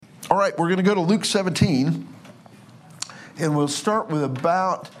All right, we're going to go to Luke 17, and we'll start with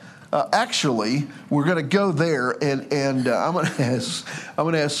about. Actually, we're going to go there, and I'm going to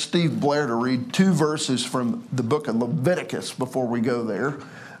ask Steve Blair to read 2 verses from the book of Leviticus before we go there,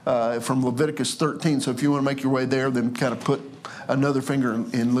 from Leviticus 13. So if you want to make your way there, then kind of put another finger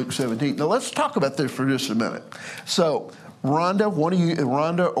in Luke 17. Now let's talk about this for just a minute. So Rhonda, one of you,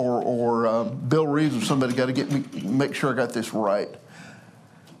 Rhonda or Bill Reeves or somebody, got to make sure I got this right.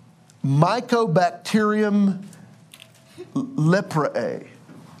 Mycobacterium leprae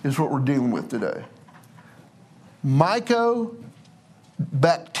is what we're dealing with today. Mycobacterium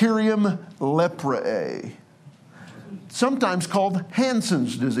leprae, sometimes called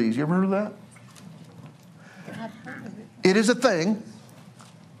Hansen's disease. You ever heard of that? I've heard of it. It is a thing.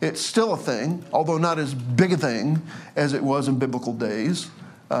 It's still a thing, although not as big a thing as it was in biblical days,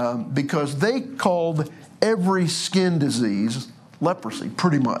 because they called every skin disease leprosy,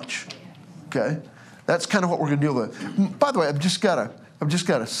 pretty much. Okay, that's kind of what we're going to deal with. By the way, I've just got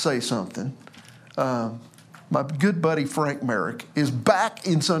to say something. My good buddy Frank Merrick is back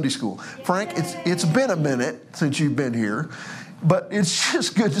in Sunday school. Frank, it's been a minute since you've been here, but it's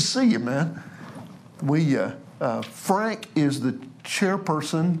just good to see you, man. Frank is the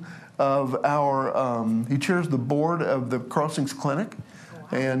chairperson of our. He chairs the board of the Crossings Clinic,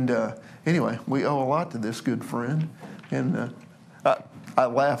 and anyway, we owe a lot to this good friend. And I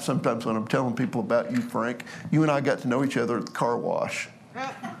laugh sometimes when I'm telling people about you, Frank. You and I got to know each other at the car wash.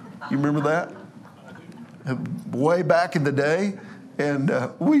 You remember that? Way back in the day. And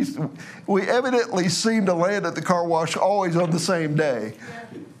we evidently seemed to land at the car wash always on the same day.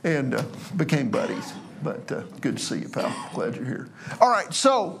 And became buddies. But good to see you, pal. Glad you're here. All right,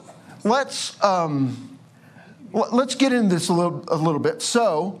 so let's get into this a little bit.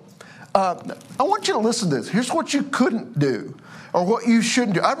 So I want you to listen to this. Here's what you couldn't do, or what you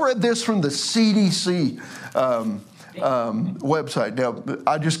shouldn't do. I've read this from the CDC website. Now,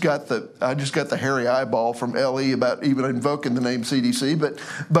 I just got the hairy eyeball from LE about even invoking the name CDC,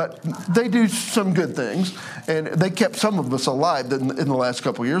 but they do some good things, and they kept some of us alive in the last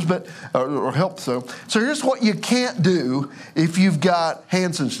couple of years, but or helped so. So here's what you can't do if you've got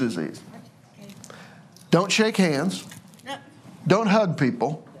Hansen's disease. Don't shake hands. Don't hug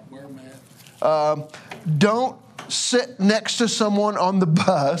people. Don't sit next to someone on the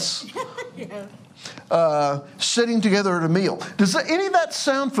bus. Sitting together at a meal. Does any of that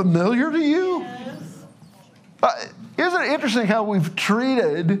sound familiar to you? Yes. Isn't it interesting how we've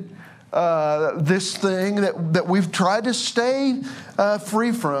treated this thing that we've tried to stay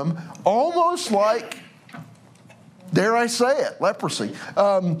free from, almost like, dare I say it, leprosy.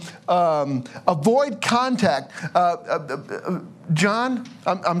 Avoid contact. John,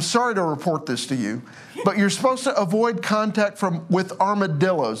 I'm sorry to report this to you, but you're supposed to avoid contact with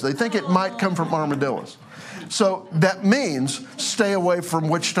armadillos. They think it might come from armadillos. So that means stay away from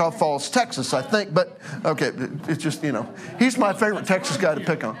Wichita Falls, Texas, I think. But, okay, it's just, he's my favorite Texas guy to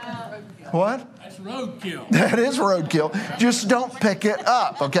pick on. What? That's roadkill. That is roadkill. Just don't pick it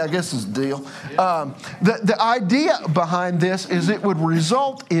up. Okay, I guess it's the deal. The idea behind this is it would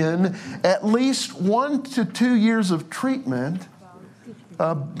result in at least 1 to 2 years of treatment,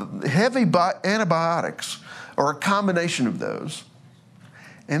 heavy antibiotics, or a combination of those.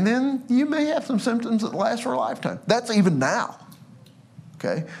 And then you may have some symptoms that last for a lifetime. That's even now.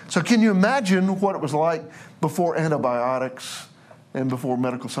 Okay? So can you imagine what it was like before antibiotics and before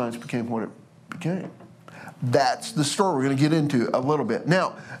medical science became what it became? That's the story we're going to get into a little bit.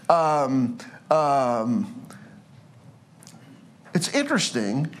 Now, it's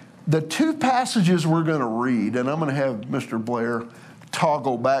interesting. The 2 passages we're going to read, and I'm going to have Mr. Blair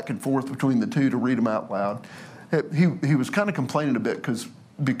toggle back and forth between the 2 to read them out loud. He was kind of complaining a bit because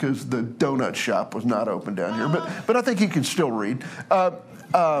the donut shop was not open down here, but I think he can still read.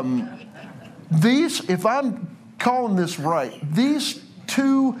 These, if I'm calling this right, these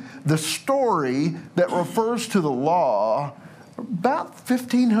 2, the story that refers to the law, about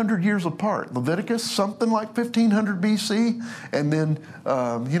 1,500 years apart. Leviticus, something like 1,500 BC, and then,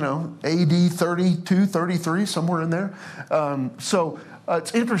 AD 32, 33, somewhere in there. So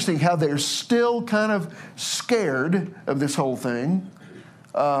it's interesting how they're still kind of scared of this whole thing,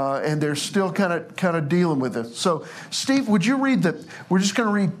 and they're still kind of dealing with it. So, Steve, would you read that? We're just going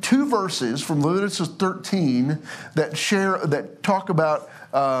to read 2 verses from Leviticus 13 that talk about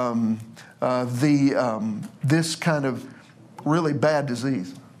this kind of really bad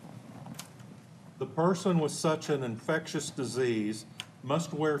disease. The person with such an infectious disease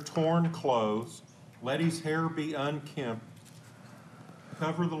must wear torn clothes, let his hair be unkempt,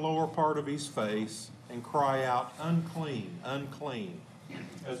 cover the lower part of his face, and cry out, "Unclean, unclean."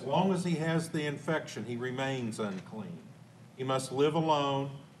 As long as he has the infection, he remains unclean. He must live alone.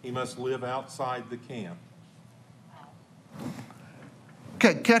 He must live outside the camp.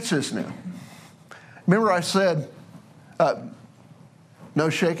 Okay, catch this now. Remember I said, no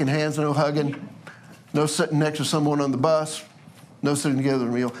shaking hands, no hugging, no sitting next to someone on the bus, no sitting together at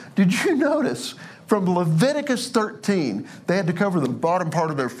a meal. Did you notice from Leviticus 13, they had to cover the bottom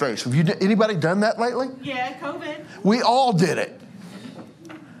part of their face? Have anybody done that lately? Yeah, COVID. We all did it.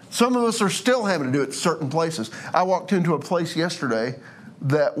 Some of us are still having to do it in certain places. I walked into a place yesterday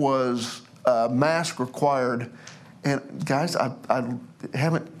that was mask required. And guys, I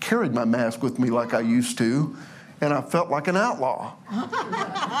haven't carried my mask with me like I used to. And I felt like an outlaw.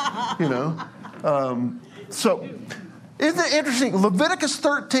 You know? So, isn't it interesting? Leviticus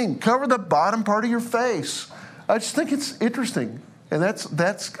 13, cover the bottom part of your face. I just think it's interesting. And that's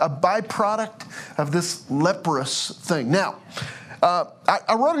a byproduct of this leprous thing. Now,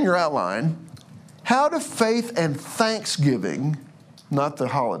 I wrote in your outline, how do faith and thanksgiving, not the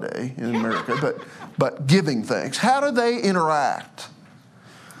holiday in America, but giving thanks, how do they interact?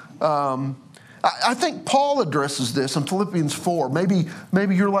 I think Paul addresses this in Philippians 4. Maybe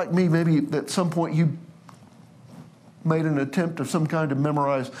you're like me. Maybe at some point you made an attempt of some kind to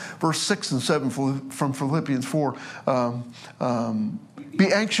memorize verse 6 and 7 from Philippians 4.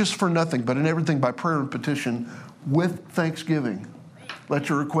 Be anxious for nothing, but in everything by prayer and petition with thanksgiving. Let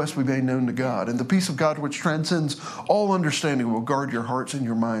your requests be made known to God. And the peace of God, which transcends all understanding, will guard your hearts and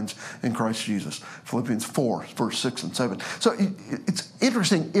your minds in Christ Jesus. Philippians 4, verse 6 and 7. So it's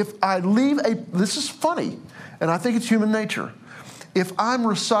interesting. If I leave this is funny, and I think it's human nature. If I'm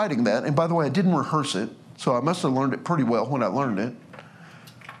reciting that, and by the way, I didn't rehearse it, so I must have learned it pretty well when I learned it.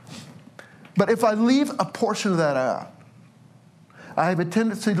 But if I leave a portion of that out, I have a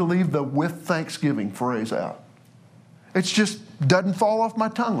tendency to leave the with thanksgiving phrase out. It just doesn't fall off my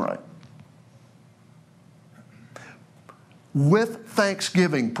tongue right. With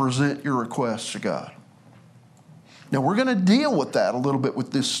thanksgiving, present your requests to God. Now, we're going to deal with that a little bit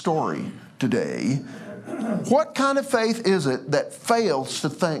with this story today. What kind of faith is it that fails to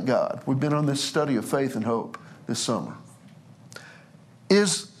thank God? We've been on this study of faith and hope this summer.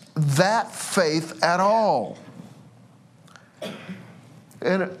 Is that faith at all?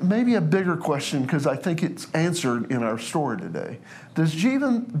 And maybe a bigger question, because I think it's answered in our story today. Does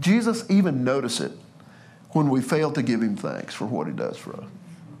Jesus even notice it when we fail to give him thanks for what he does for us?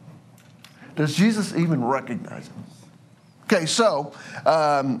 Does Jesus even recognize it? Okay, so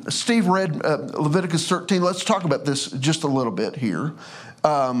Steve read Leviticus 13. Let's talk about this just a little bit here.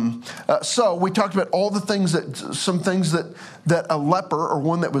 So we talked about all the things some things that a leper, or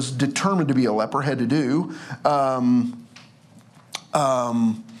one that was determined to be a leper, had to do.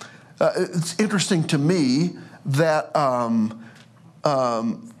 It's interesting to me that,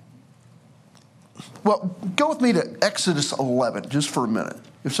 well, go with me to Exodus 11 just for a minute.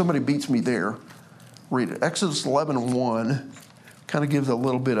 If somebody beats me there, read it. Exodus 11:1 kind of gives a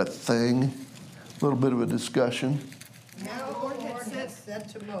little bit of thing, a little bit of a discussion. Now the Lord had said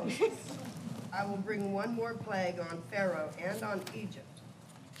to Moses, I will bring one more plague on Pharaoh and on Egypt.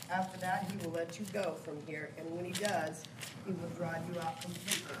 After that, he will let you go from here, and when he does, he will drive you out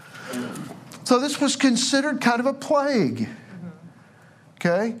completely. So this was considered kind of a plague.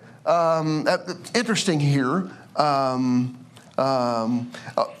 Okay? Interesting here.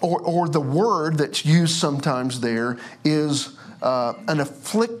 Or the word that's used sometimes there is an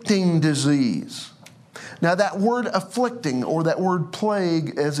afflicting disease. Now that word afflicting, or that word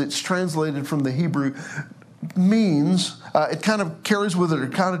plague as it's translated from the Hebrew, means, it kind of carries with it a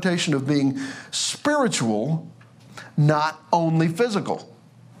connotation of being spiritual, not only physical.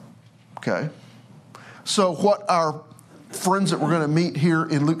 Okay? So what our friends that we're going to meet here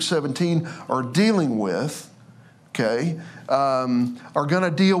in Luke 17 are dealing with, okay, are going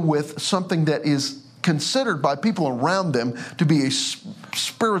to deal with something that is considered by people around them to be a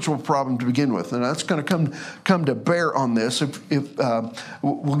spiritual problem to begin with. And that's going to come to bear on this.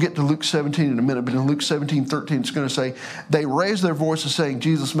 We'll get to Luke 17 in a minute, but in Luke 17:13, it's going to say, they raised their voices saying,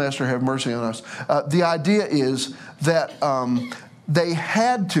 Jesus, Master, have mercy on us. The idea is that they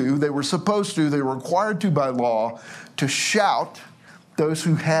were supposed to, they were required to by law to shout. Those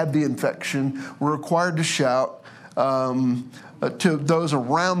who had the infection were required to shout to those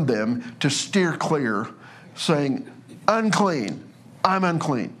around them to steer clear, saying, unclean, I'm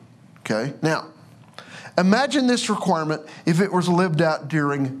unclean. Okay? Now, imagine this requirement if it was lived out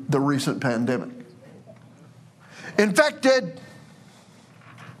during the recent pandemic. Infected.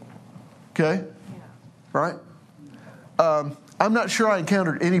 Okay? Right? I'm not sure I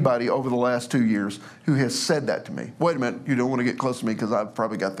encountered anybody over the last 2 years who has said that to me. Wait a minute, you don't want to get close to me because I've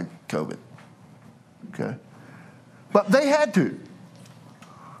probably got the COVID. Okay? But they had to.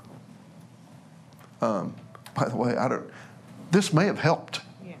 By the way, this may have helped.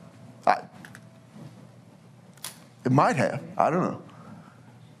 Yeah. It might have. I don't know.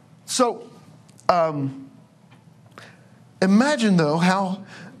 So, imagine, though, how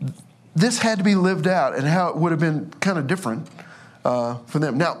this had to be lived out and how it would have been kind of different for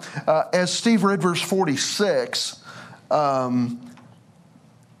them. Now, as Steve read verse 46,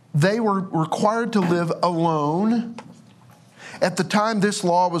 they were required to live alone. At the time this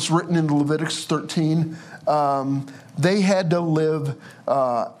law was written in Leviticus 13, they had to live,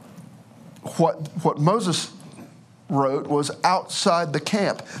 what Moses wrote was outside the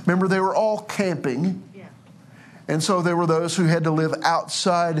camp. Remember, they were all camping. Yeah. And so there were those who had to live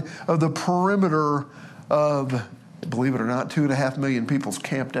outside of the perimeter of, believe it or not, 2.5 million people's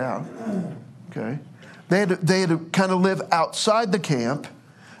camped out. Okay? They had to kind of live outside the camp.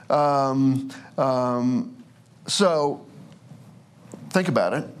 So think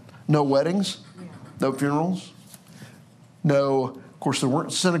about it. No weddings, no funerals, no, of course, there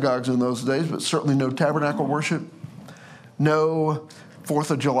weren't synagogues in those days, but certainly no tabernacle worship, no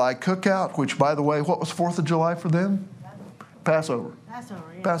 4th of July cookout, which, by the way, what was 4th of July for them? Passover. Passover,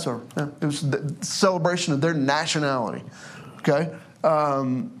 yeah. Passover. Yeah. It was the celebration of their nationality. Okay?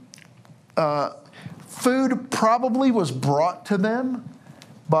 Food probably was brought to them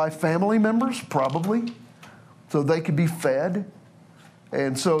by family members, probably, so they could be fed.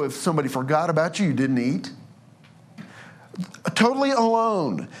 And so if somebody forgot about you, you didn't eat. Totally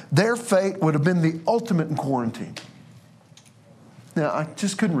alone. Their fate would have been the ultimate in quarantine. Now, I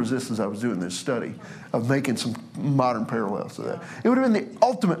just couldn't resist as I was doing this study of making some modern parallels to that. It would have been the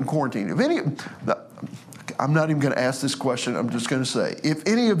ultimate in quarantine. I'm not even going to ask this question. I'm just going to say, if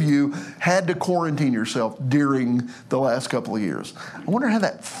any of you had to quarantine yourself during the last couple of years, I wonder how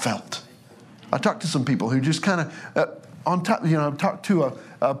that felt. I talked to some people who just kind of, I talked to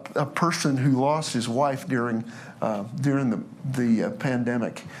a person who lost his wife during the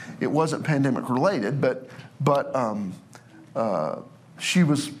pandemic. It wasn't pandemic related, but she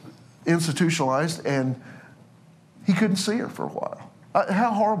was institutionalized and he couldn't see her for a while.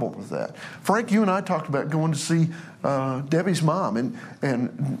 How horrible was that? Frank, you and I talked about going to see Debbie's mom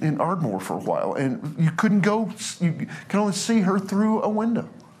in Ardmore for a while, and you couldn't go. You can only see her through a window.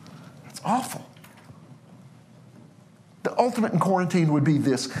 It's awful. The ultimate in quarantine would be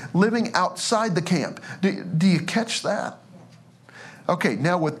this: living outside the camp. Do you catch that? Okay,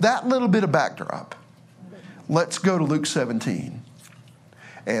 now with that little bit of backdrop, let's go to Luke 17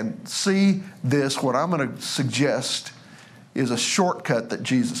 and see this. What I'm going to suggest is a shortcut that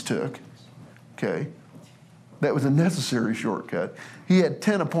Jesus took. Okay? That was a necessary shortcut. He had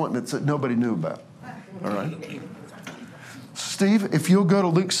 10 appointments that nobody knew about. All right? Steve, if you'll go to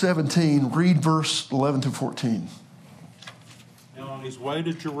Luke 17, read verse 11 through 14. Now, on his way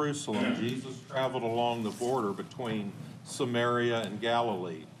to Jerusalem, Jesus traveled along the border between Samaria and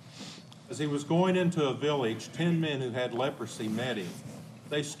Galilee. As he was going into a village, 10 men who had leprosy met him.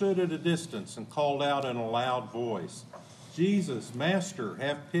 They stood at a distance and called out in a loud voice, "Jesus, Master,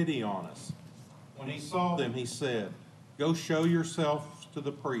 have pity on us." When he saw them, he said, "Go show yourselves to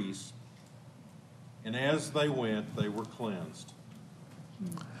the priest." And as they went, they were cleansed.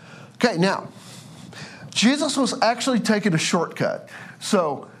 Okay, now, Jesus was actually taking a shortcut.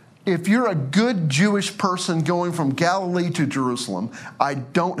 So, if you're a good Jewish person going from Galilee to Jerusalem, I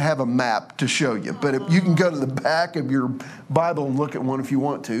don't have a map to show you, but if you can go to the back of your Bible and look at one if you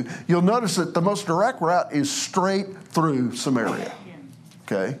want to, you'll notice that the most direct route is straight through Samaria.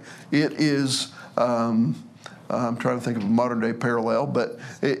 Okay? It is, I'm trying to think of a modern day parallel, but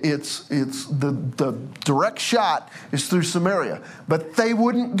it's the direct shot is through Samaria. But they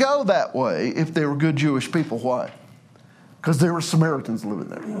wouldn't go that way if they were good Jewish people. Why? Because there were Samaritans living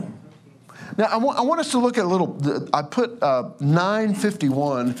there. Now, I want us to look at a little, I put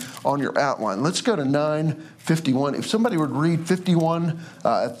 951 on your outline. Let's go to 951. If somebody would read 51,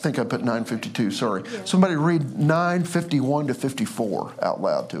 I think I put 952, sorry. Yeah. Somebody read 951 to 54 out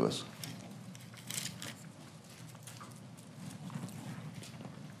loud to us.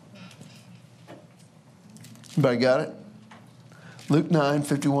 Anybody got it? Luke 9,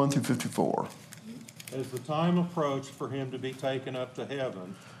 51 through 54. As the time approached for him to be taken up to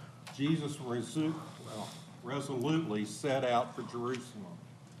heaven, Jesus resolutely set out for Jerusalem.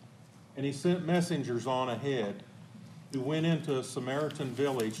 And he sent messengers on ahead who went into a Samaritan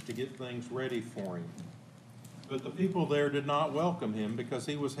village to get things ready for him. But the people there did not welcome him because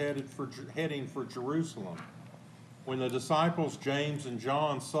he was heading for Jerusalem. When the disciples James and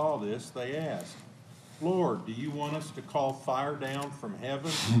John saw this, they asked, Lord, do you want us to call fire down from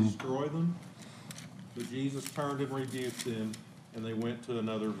heaven to destroy them? But Jesus turned and rebuked them, and they went to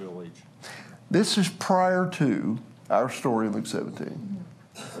another village. This is prior to our story in Luke 17.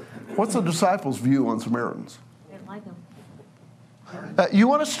 What's the disciples' view on Samaritans? They didn't like them. You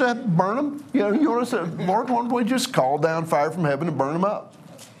want us to burn them? You want us to, Lord, why don't we just call down fire from heaven and burn them up?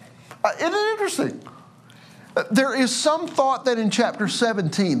 Isn't it interesting? There is some thought that in chapter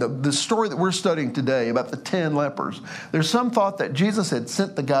 17, the story that we're studying today about the 10 lepers, there's some thought that Jesus had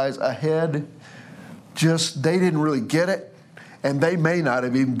sent the guys ahead, just they didn't really get it, and they may not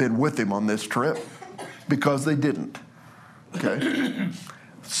have even been with him on this trip because they didn't. Okay?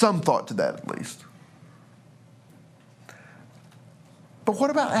 Some thought to that at least. But what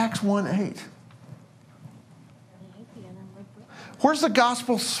about Acts 1:8? Where's the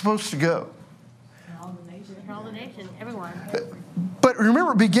gospel supposed to go? All the nation, everyone. But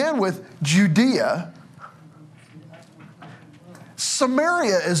remember, it began with Judea.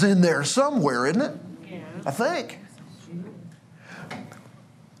 Samaria is in there somewhere, isn't it? Yeah. I think.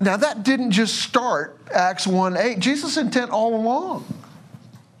 Now, that didn't just start Acts 1:8. Jesus' intent all along.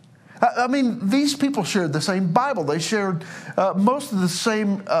 I mean, these people shared the same Bible. They shared most of the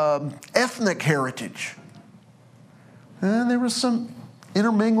same ethnic heritage. And there was some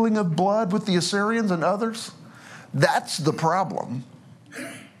intermingling of blood with the Assyrians and others. That's the problem.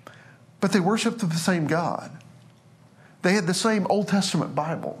 But they worshiped the same God. They had the same Old Testament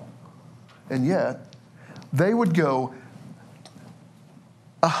Bible. And yet, they would go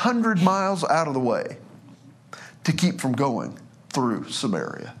 100 miles out of the way to keep from going through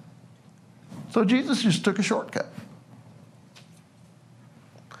Samaria. So Jesus just took a shortcut.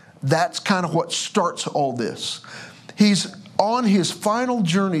 That's kind of what starts all this. He's on his final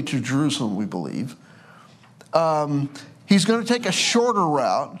journey to Jerusalem, we believe. He's going to take a shorter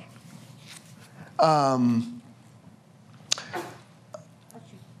route.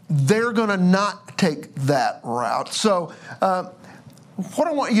 They're going to not take that route. So what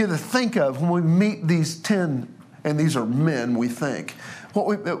I want you to think of when we meet these 10, and these are men, we think.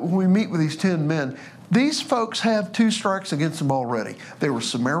 When we meet with these 10 men, these folks have two strikes against them already. They were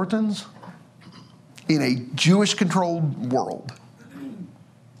Samaritans in a Jewish-controlled world,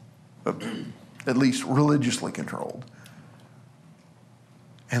 at least religiously controlled.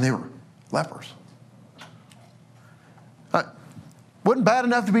 And they were lepers. Wasn't bad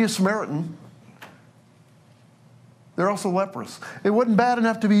enough to be a Samaritan. They're also leprous. It wasn't bad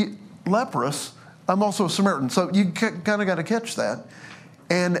enough to be leprous. I'm also a Samaritan. So you kind of got to catch that.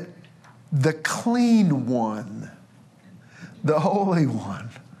 And the clean one, the holy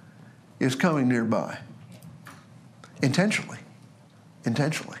one, is coming nearby. Intentionally.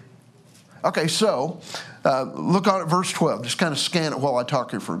 Okay, so look on at verse 12. Just kind of scan it while I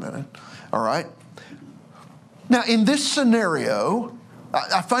talk here for a minute. All right? Now, in this scenario,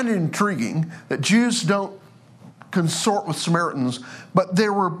 I find it intriguing that Jews don't consort with Samaritans, but they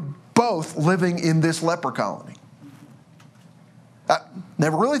were both living in this leper colony. I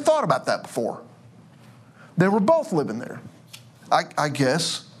never really thought about that before. They were both living there. I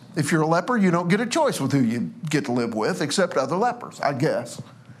guess if you're a leper, you don't get a choice with who you get to live with except other lepers, I guess.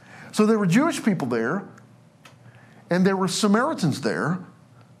 So there were Jewish people there, and there were Samaritans there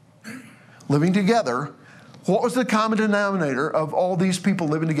living together. What was the common denominator of all these people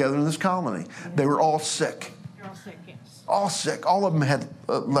living together in this colony? They were all sick. They're all sick, yes. All sick. All of them had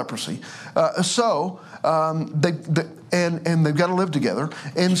leprosy. And they've got to live together.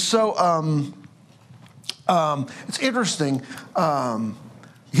 And so it's interesting.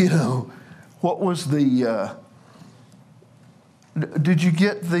 What was the? Did you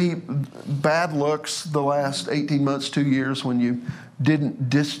get the bad looks the last 18 months, 2 years when you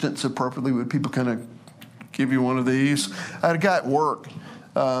didn't distance appropriately? Would people kind of give you one of these? I had a guy at work.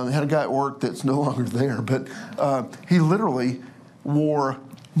 That's no longer there, but he literally wore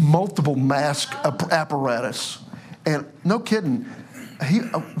multiple mask apparatus. And no kidding,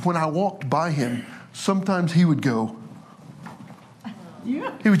 when I walked by him, sometimes he would go.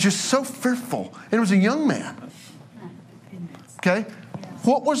 Yeah. He was just so fearful. And it was a young man. Okay?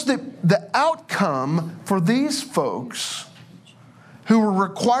 What was the outcome for these folks who were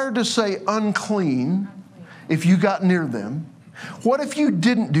required to say unclean if you got near them? What if you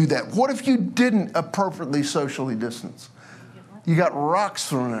didn't do that? What if you didn't appropriately socially distance? You got rocks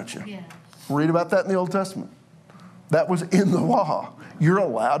thrown at you. Yeah. Read about that in the Old Testament. That was in the law. You're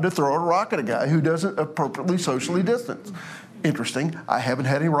allowed to throw a rock at a guy who doesn't appropriately socially distance. Interesting. I haven't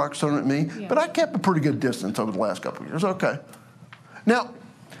had any rocks thrown at me, but I kept a pretty good distance over the last couple of years. Okay. Now,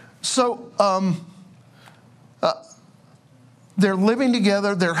 so they're living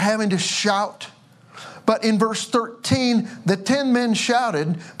together. They're having to shout. But in verse 13, the 10 men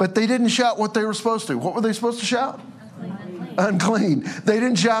shouted, but they didn't shout what they were supposed to. What were they supposed to shout? Unclean. They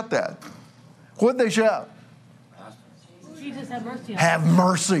didn't shout that. What did they shout? Jesus, have mercy on us. Have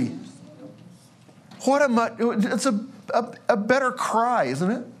mercy. What a much, it's a better cry,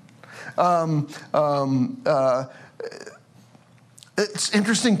 isn't it? It's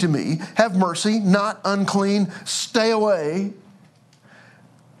interesting to me. Have mercy, not unclean, stay away.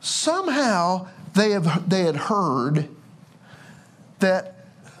 Somehow they had heard that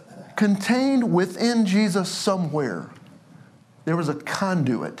contained within Jesus somewhere, there was a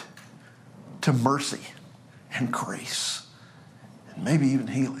conduit to mercy and grace, and maybe even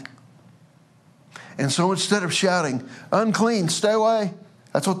healing. And so instead of shouting, unclean, stay away,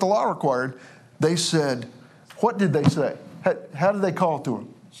 that's what the law required, they said, what did they say? How did they call to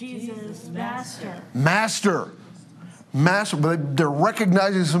him? Jesus, Master. Master. Master. But they're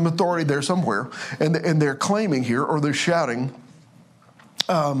recognizing some authority there somewhere, and they're claiming here, or they're shouting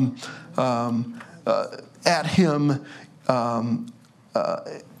at him,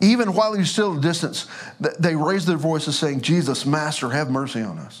 even while he's still at a distance. They raise their voices saying, Jesus, Master, have mercy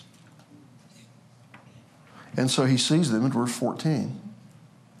on us. And so he sees them in verse 14.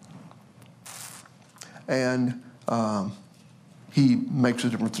 And he makes a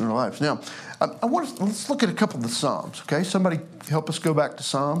difference in their lives. Now, let's look at a couple of the Psalms, okay? Somebody help us go back to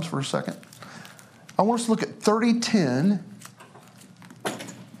Psalms for a second. I want us to look at 30:10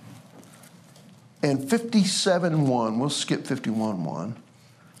 and 57:1. We'll skip 51:1.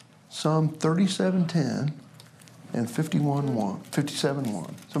 Psalm 37:10 and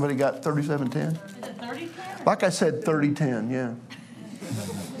 57:1. Somebody got 37:10? Is it 3010? Like I said, 30:10, yeah.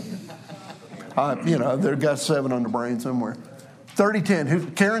 They've got 7 on the brain somewhere.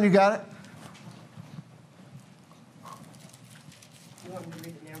 30:10. Karen, you got it? You want me to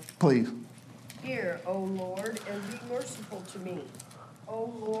read it now? Please. Hear, O Lord, and be merciful to me.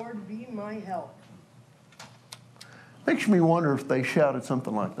 O Lord, be my help. Makes me wonder if they shouted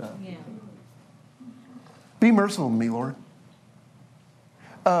something like that. Yeah. Be merciful to me, Lord.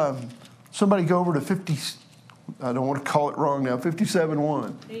 Somebody go over to 50, I don't want to call it wrong now,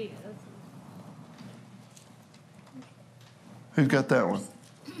 57:1. See, Who's got that one?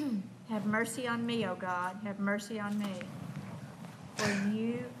 Have mercy on me, O God, have mercy on me. For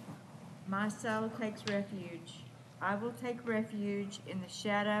you, my soul takes refuge. I will take refuge in the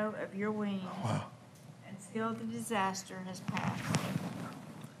shadow of your wings. Wow. Until the disaster has passed.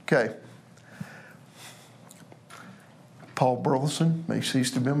 Okay. Paul Burleson may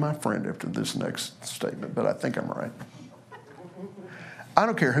cease to be my friend after this next statement, but I think I'm right. I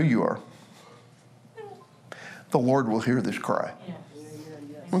don't care who you are. The Lord will hear this cry. yeah.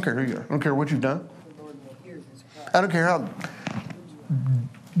 I don't care who you are. I don't care what you've done. I don't care how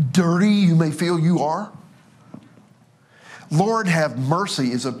dirty you may feel you are. Lord, have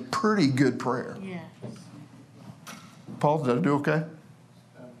mercy is a pretty good prayer. Yeah. Paul, did I do okay?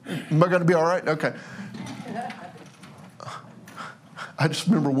 Am I going to be all right? Okay. I just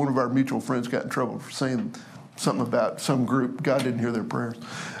remember one of our mutual friends got in trouble for saying something about some group. God didn't hear their prayers.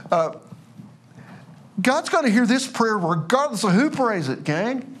 God's going to hear this prayer regardless of who prays it,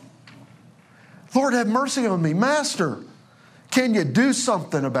 gang. Lord, have mercy on me. Master, can you do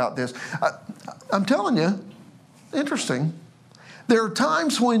something about this? I'm telling you, interesting. There are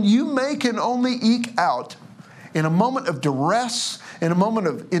times when you can only eke out in a moment of duress, in a moment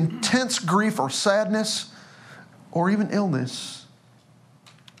of intense grief or sadness, or even illness.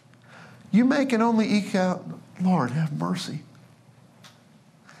 You can only eke out, Lord, have mercy.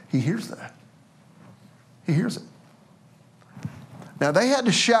 He hears that. He hears it. Now, they had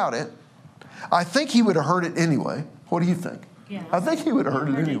to shout it. I think he would have heard it anyway. What do you think? Yeah. I think he would have heard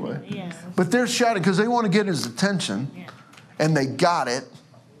it anyway. Yeah. But they're shouting because they want to get his attention. Yeah. And they got it.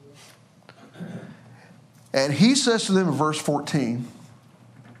 And he says to them in verse 14,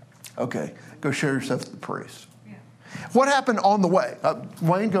 okay, go show yourself to the priest. Yeah. What happened on the way?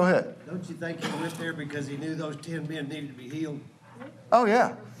 Wayne, go ahead. Don't you think he went there because he knew those 10 men needed to be healed? Oh,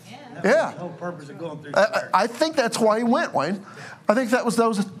 yeah. That was Yeah. the whole purpose of going through I think that's why he went, Wayne. I think that was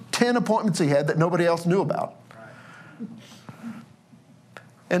those 10 appointments he had that nobody else knew about.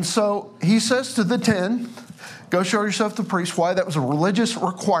 And so he says to the 10, go show yourself to the priest. Why? That was a religious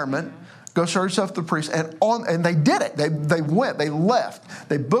requirement. Go show yourself to the priest. And they did it. They went. They left.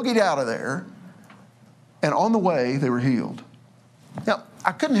 They boogied out of there. And on the way, they were healed. Now,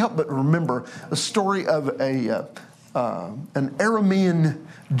 I couldn't help but remember a story of an Aramean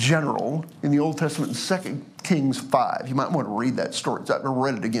general in the Old Testament in 2 Kings 5. You might want to read that story. I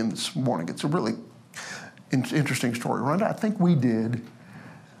read it again this morning. It's a really interesting story. Rhonda, I think we did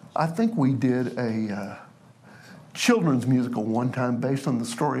a children's musical one time based on the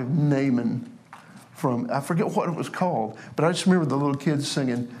story of Naaman from, I forget what it was called, but I just remember the little kids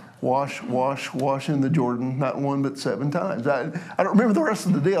singing, wash, wash, wash in the Jordan, not one but 7 times. I don't remember the rest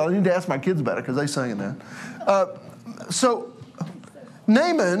of the deal. I need to ask my kids about it because they sang that. So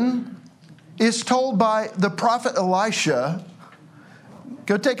Naaman is told by the prophet Elisha,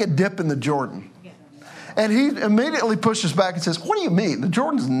 go take a dip in the Jordan. And he immediately pushes back and says, what do you mean? The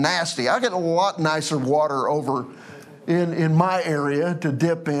Jordan's nasty. I get a lot nicer water over in my area to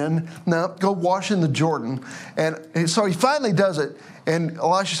dip in. Now, go wash in the Jordan. And so he finally does it. And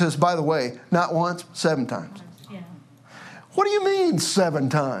Elisha says, by the way, not once, 7 times. Yeah. What do you mean 7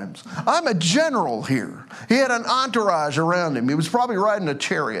 times? I'm a general here. He had an entourage around him. He was probably riding a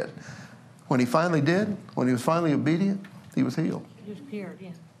chariot. When he finally did, when he was finally obedient, he was healed. He was cured,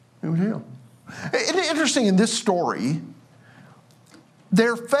 yeah. He was healed. Interesting in this story,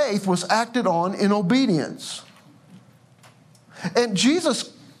 their faith was acted on in obedience. And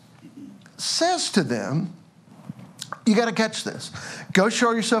Jesus says to them, you got to catch this. Go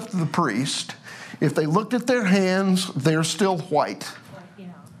show yourself to the priest. If they looked at their hands, they're still white Yeah.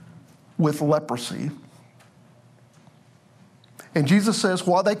 with leprosy. And Jesus says,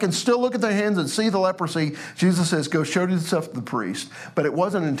 while they can still look at their hands and see the leprosy, Jesus says, go show yourself to the priest. But it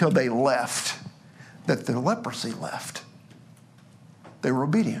wasn't until they left that the leprosy left. They were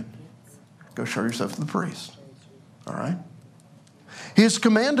obedient. Go show yourself to the priest. All right? His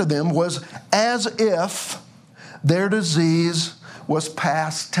command to them was as if their disease was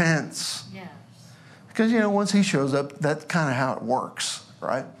past tense. Yes. Because, once he shows up, that's kind of how it works,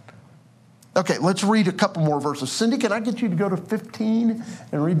 right? Okay, let's read a couple more verses. Cindy, can I get you to go to 15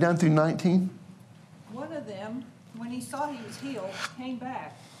 and read down through 19? One of them, when he saw he was healed, came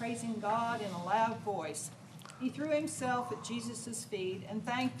back, praising God in a loud voice. He threw himself at Jesus' feet and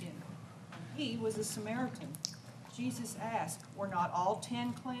thanked him. He was a Samaritan. Jesus asked, were not all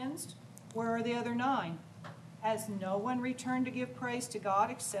 10 cleansed? Where are the other 9? Has no one returned to give praise to God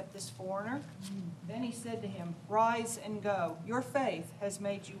except this foreigner? Then he said to him, rise and go. Your faith has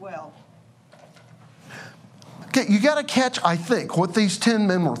made you well. Okay, you got to catch, I think, what these 10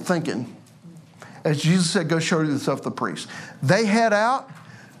 men were thinking. As Jesus said, go show yourself to the priest. They head out.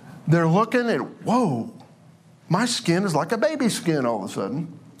 They're looking at, whoa, my skin is like a baby's skin all of a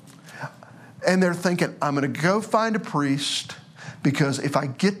sudden. And they're thinking, I'm going to go find a priest because if I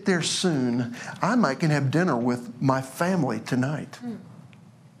get there soon, I might can have dinner with my family tonight.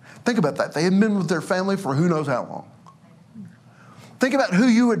 Think about that. They had been with their family for who knows how long. Think about who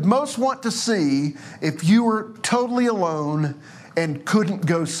you would most want to see if you were totally alone and couldn't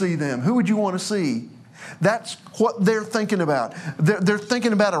go see them. Who would you want to see? That's what they're thinking about. They're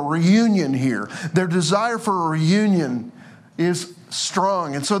thinking about a reunion here. Their desire for a reunion is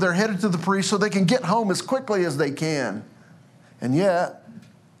strong. And so they're headed to the priest so they can get home as quickly as they can. And yet,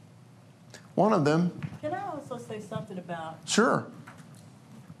 one of them... Can I also say something about... Sure.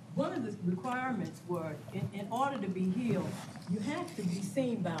 One of the requirements were, in order to be healed, you have to be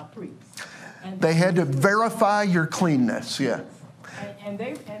seen by a priest. And They had to verify your cleanness, yeah. And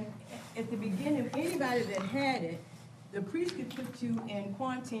at the beginning, anybody that had it, the priest could put you in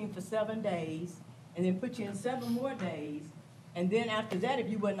quarantine for 7 days, and then put you in 7 more days, and then after that, if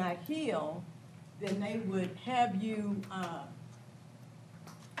you were not healed, then they would have you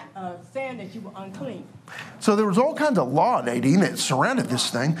saying that you were unclean. So there was all kinds of law, Nadine, that surrounded this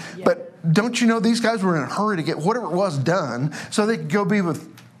thing. But don't you know these guys were in a hurry to get whatever it was done so they could go be with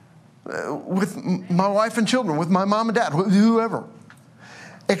my wife and children, with my mom and dad, whoever.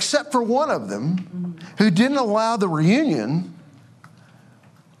 Except for one of them who didn't allow the reunion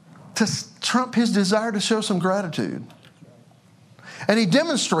to trump his desire to show some gratitude. And he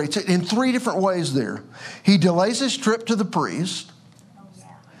demonstrates it in 3 different ways there. He delays his trip to the priest.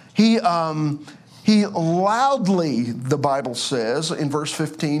 He loudly, the Bible says in verse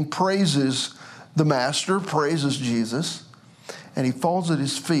 15, praises the Master, praises Jesus, and he falls at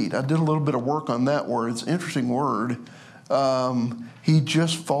his feet. I did a little bit of work on that word. It's an interesting word. He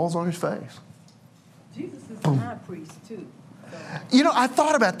just falls on his face. Jesus is the high priest, too. I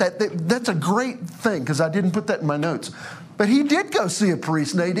thought about that. That's a great thing because I didn't put that in my notes. But he did go see a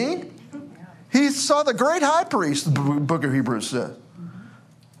priest, Nadine. He saw the great high priest, the book of Hebrews says.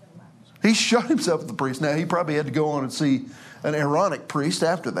 He showed himself to the priest. Now, he probably had to go on and see an Aaronic priest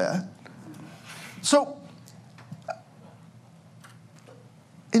after that. So,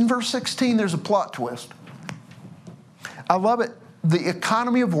 in verse 16, there's a plot twist. I love it. The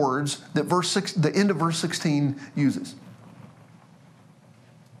economy of words that the end of verse 16 uses.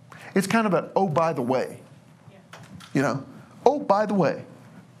 It's kind of an, oh, by the way. You know, oh, by the way,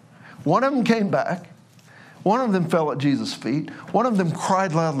 one of them came back. One of them fell at Jesus' feet. One of them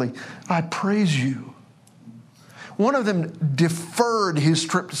cried loudly, I praise you. One of them deferred his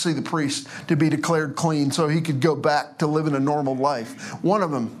trip to see the priest to be declared clean so he could go back to living a normal life. One of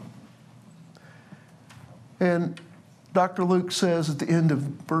them. And Dr. Luke says at the end of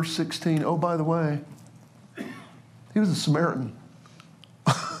verse 16, oh, by the way, he was a Samaritan.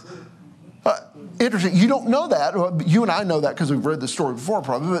 Interesting. You don't know that. Well, you and I know that because we've read the story before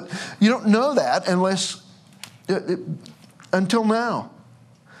probably, but you don't know that unless until now.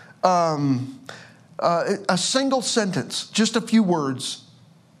 A single sentence, just a few words.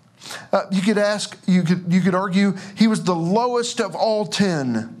 You could argue he was the lowest of all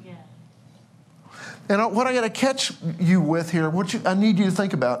 10. Yeah. And what I got to catch you with here, I need you to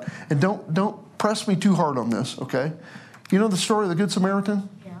think about, and don't press me too hard on this, okay? You know the story of the Good Samaritan?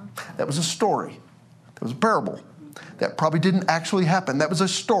 Yeah. That was a story. That was a parable. That probably didn't actually happen. That was a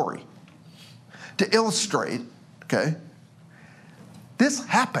story to illustrate, okay? This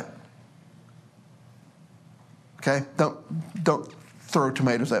happened. Okay? Don't throw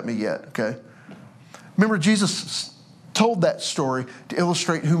tomatoes at me yet, okay? Remember, Jesus told that story to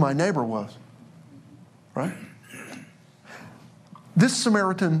illustrate who my neighbor was, right? This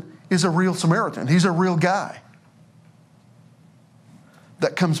Samaritan is a real Samaritan. He's a real guy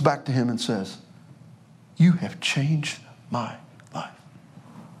that comes back to him and says, you have changed my life.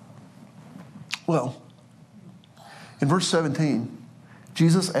 Well, in verse 17,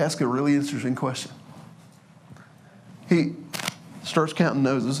 Jesus asked a really interesting question. He starts counting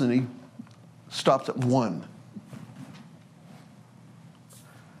noses and he stops at 1.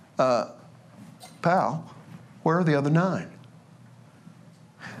 Pal, where are the other 9?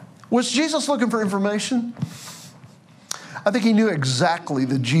 Was Jesus looking for information? I think he knew exactly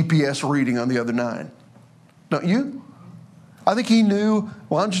the GPS reading on the other 9. Don't you? I think he knew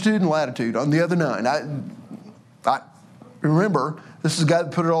longitude and latitude on the other 9. I remember, this is the guy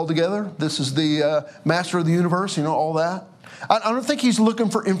that put it all together. This is the master of the universe, you know, all that. I don't think he's looking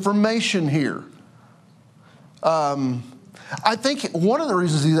for information here. I think one of the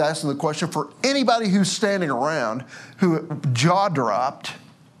reasons he's asking the question for anybody who's standing around who jaw dropped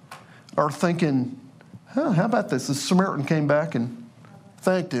are thinking, how about this? The Samaritan came back and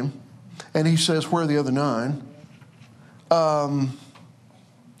thanked him. And he says, where are the other 9?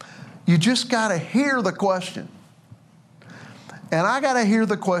 You just got to hear the question. And I got to hear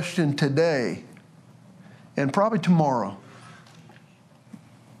the question today and probably tomorrow.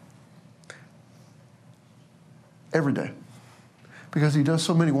 Every day. Because he does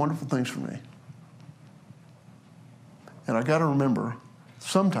so many wonderful things for me. And I got to remember,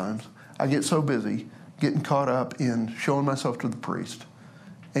 sometimes I get so busy getting caught up in showing myself to the priest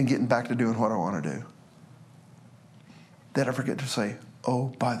and getting back to doing what I want to do, that I forget to say,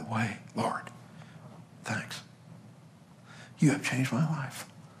 oh, by the way, Lord, thanks. You have changed my life.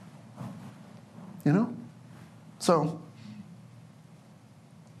 You know? So.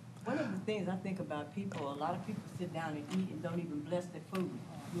 One of the things I think about people, a lot of people sit down and eat and don't even bless their food,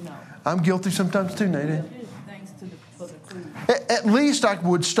 you know. I'm guilty sometimes too, Nadine. Thanks for the food. At least I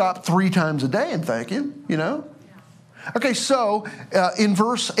would stop 3 times a day and thank him, you know? Okay, so in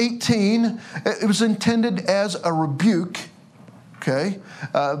verse 18, it was intended as a rebuke, okay?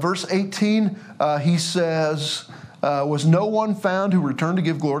 Verse 18, he says, was no one found who returned to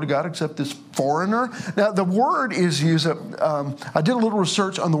give glory to God except this foreigner? Now, the word is used, I did a little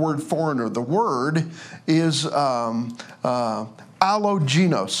research on the word foreigner. The word is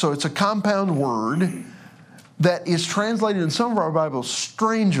allogenos, so it's a compound word that is translated in some of our Bibles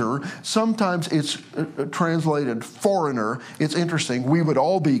stranger. Sometimes it's translated foreigner. It's interesting. We would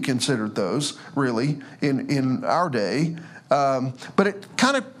all be considered those, really, in our day. But it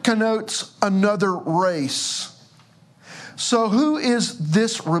kind of connotes another race. So who is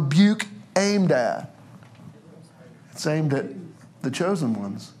this rebuke aimed at? It's aimed at the chosen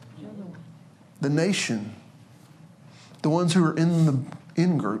ones, the nation, the ones who are in the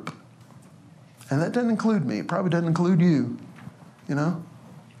in-group. And that doesn't include me. It probably doesn't include you. You know?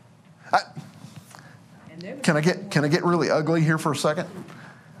 Can I get really ugly here for a second?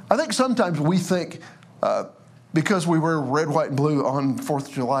 I think sometimes we think because we wear red, white, and blue on 4th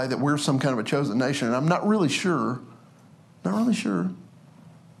of July that we're some kind of a chosen nation. And I'm not really sure. Not really sure.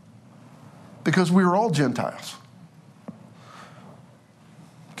 Because we were all Gentiles.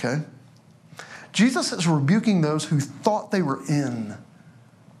 Okay? Jesus is rebuking those who thought they were in.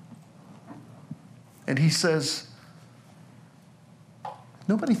 And he says,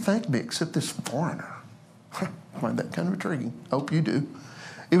 nobody thanked me except this foreigner. I find that kind of intriguing. I hope you do.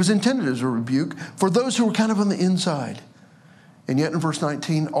 It was intended as a rebuke for those who were kind of on the inside. And yet in verse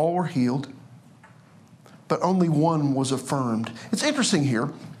 19, all were healed, but only one was affirmed. It's interesting here.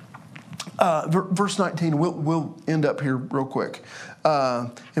 Verse 19, we'll end up here real quick.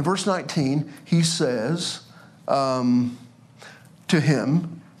 In verse 19, he says to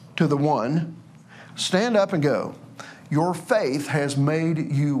him, to the one, stand up and go. Your faith has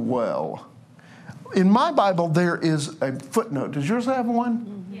made you well. In my Bible, there is a footnote. Does yours have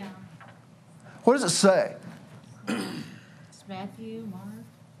one? Yeah. What does it say? It's Matthew, Mark.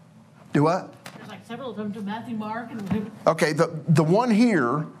 Do what? There's like several of them to Matthew, Mark, and Okay, the one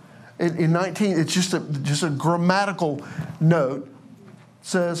here in 19, it's just a grammatical note.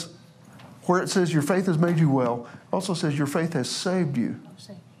 Says, where it says your faith has made you well, also says your faith has saved you.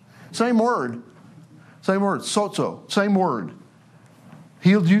 Same word. Same word. Sozo. Same word.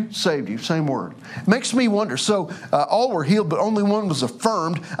 Healed you, saved you. Same word. Makes me wonder. So all were healed, but only one was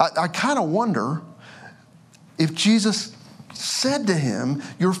affirmed. I kind of wonder if Jesus said to him,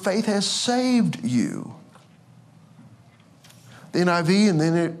 your faith has saved you. The NIV and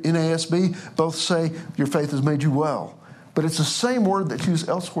the NASB both say your faith has made you well. But it's the same word that's used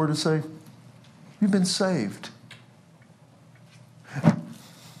elsewhere to say you've been saved.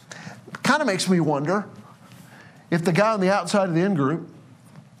 Kind of makes me wonder if the guy on the outside of the in-group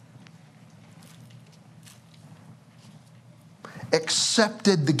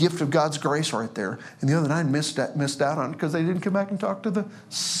accepted the gift of God's grace right there, and the other nine missed out on it because they didn't come back and talk to the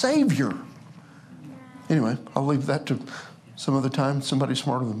Savior. Anyway, I'll leave that to some other time, somebody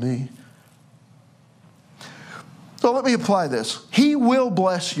smarter than me. So let me apply this. He will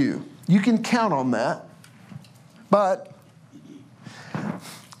bless you. You can count on that. But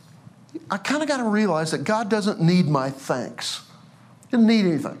I kind of got to realize that God doesn't need my thanks. He doesn't need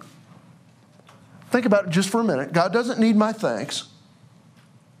anything. Think about it just for a minute. God doesn't need my thanks.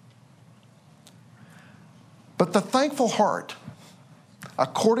 But the thankful heart,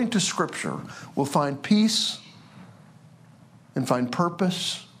 according to Scripture, will find peace and find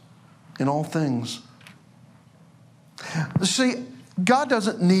purpose in all things. See, God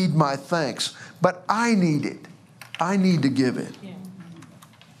doesn't need my thanks, but I need it. I need to give it. yeah.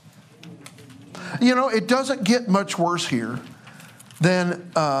 You know, it doesn't get much worse here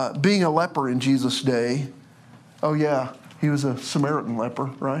than being a leper in Jesus' day. Oh, yeah, he was a Samaritan leper,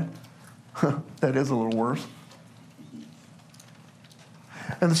 right? That is a little worse.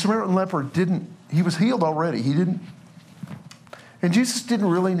 And the Samaritan leper he was healed already. He didn't. And Jesus didn't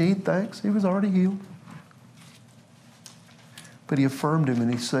really need thanks. He was already healed. But he affirmed him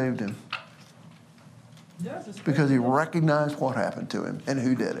and he saved him because he recognized what happened to him and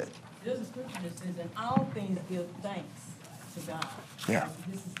who did it. There's a scripture that says, in all things give thanks to God. Yeah.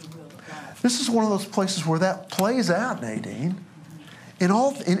 This is the will of God. This is one of those places where that plays out, Nadine.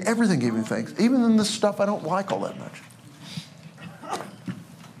 In everything giving thanks, even in the stuff I don't like all that much.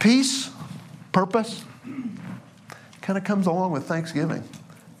 Peace, purpose, kind of comes along with Thanksgiving.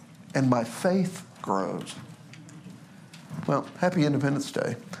 And my faith grows. Well, happy Independence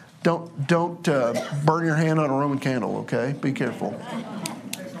Day. Don't burn your hand on a Roman candle, okay? Be careful.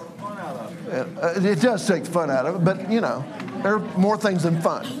 It does take the fun out of it, but, you know, there are more things than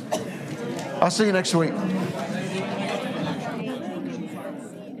fun. I'll see you next week.